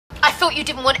thought you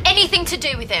didn't want anything to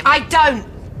do with him. I don't.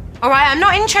 All right, I'm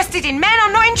not interested in men.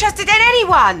 I'm not interested in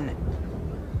anyone.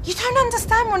 You don't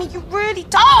understand, Ronnie. You really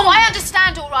don't. Oh, I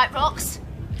understand all right, Rox.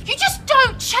 You just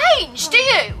don't change, do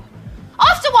you?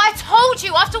 After what I told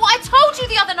you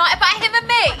the other night about him and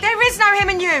me. There is no him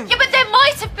and you. Yeah, but there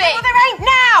might have been. Well, there ain't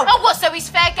now. Oh, what, so he's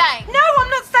fair game? No, I'm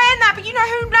not saying that, but you know,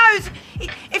 who knows?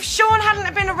 If Sean hadn't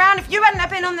have been around, if you hadn't have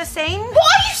been on the scene. What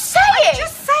are you saying? I'm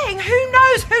just saying, who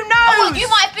knows? Who knows? Oh, well, you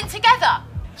might have been together.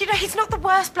 You know, he's not the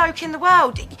worst bloke in the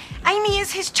world. Amy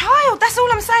is his child. That's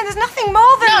all I'm saying. There's nothing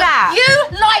more than that.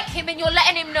 You like him and you're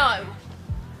letting him know.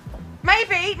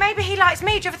 Maybe he likes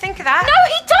me. Do you ever think of that? No,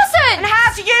 he doesn't. And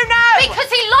how do you know? Because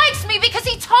he likes me, because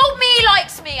he told me he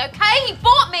likes me, okay? He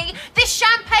bought me this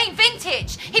champagne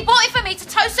vintage. He bought it for me to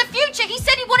toast a future. He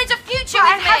said he wanted a future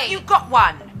with and me. Have you got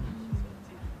one?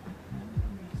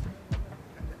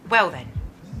 Well then.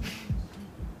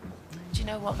 Do you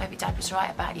know what? Maybe Dad was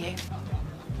right about you.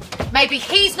 Maybe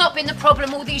he's not been the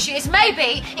problem all these years.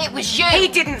 Maybe it was you. He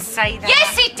didn't say that.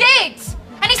 Yes, he did.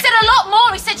 And he said a lot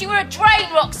more. He said you were a drain,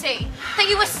 Roxy. That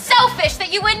you were selfish,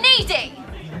 that you were needy.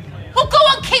 Well, go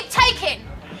on, keep taking.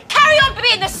 Carry on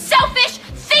being the selfish,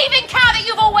 thieving cow that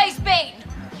you've always been.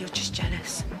 You're just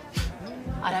jealous.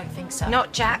 I don't think so.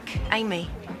 Not Jack, Amy.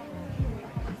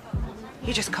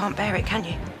 You just can't bear it, can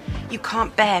you? You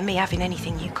can't bear me having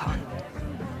anything you can't.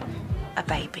 A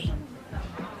baby.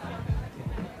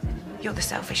 You're the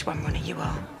selfish one, Ronnie, you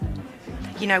are.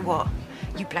 You know what?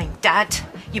 You blame Dad,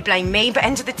 you blame me, but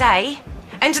end of the day,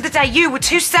 you were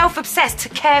too self-obsessed to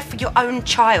care for your own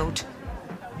child.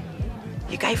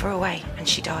 You gave her away and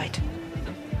she died.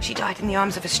 She died in the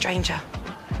arms of a stranger.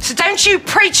 So don't you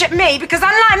preach at me, because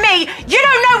unlike me, you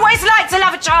don't know what it's like to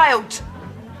love a child.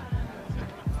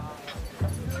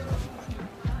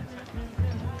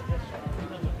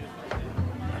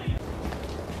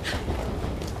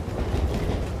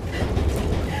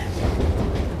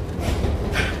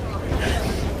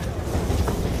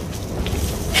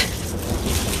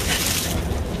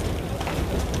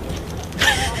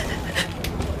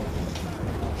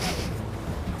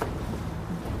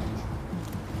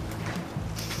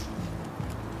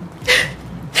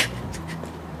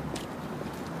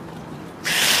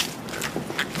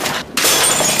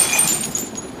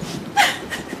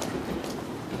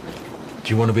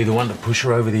 Do you want to be the one to push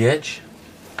her over the edge?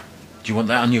 Do you want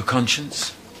that on your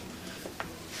conscience?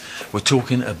 We're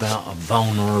talking about a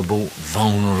vulnerable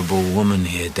woman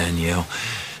here, Danielle.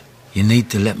 You need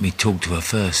to let me talk to her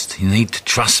first. You need to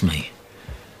trust me.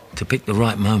 To pick the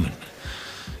right moment.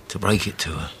 To break it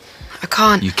to her. I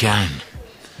can't. You can.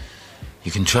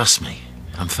 You can trust me.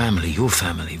 I'm family, your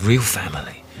family, real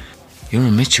family. You're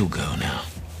a Mitchell girl now.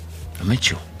 A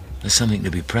Mitchell. There's something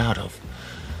to be proud of.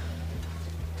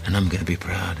 And I'm going to be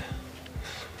proud.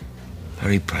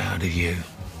 Very proud of you.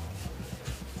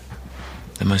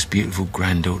 The most beautiful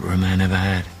granddaughter a man ever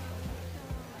had.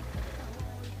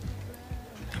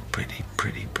 A pretty,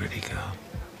 pretty, pretty girl.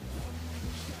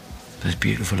 Those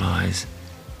beautiful eyes.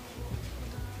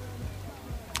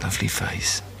 Lovely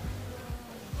face.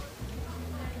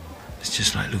 It's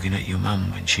just like looking at your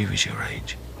mum when she was your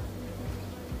age.